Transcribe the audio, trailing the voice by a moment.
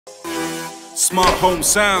Smart home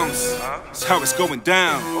sounds, that's how it's going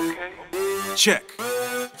down. Check,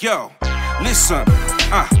 yo, listen,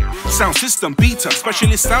 sound system beta,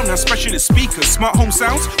 specialist sound and specialist speakers. Smart home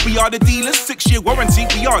sounds, we are the dealers. 6-year warranty,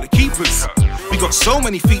 we are the keepers. We got so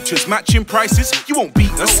many features, matching prices, you won't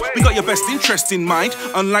beat us. We got your best interest in mind,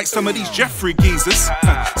 unlike some of these Jeffrey geezers.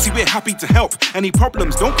 See, we're happy to help. Any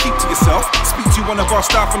problems, don't keep to yourself. Speak to one of our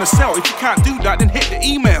staff on the cell. If you can't do that, then hit the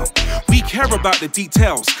email. We care about the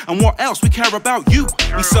details, and what else? We care about you.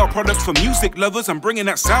 We sell products for music lovers, and bringing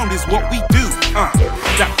that sound is what we do.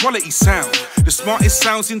 That quality sound, the smartest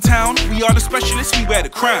sounds in town. We are the specialists, we wear the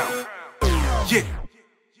crown. Yeah.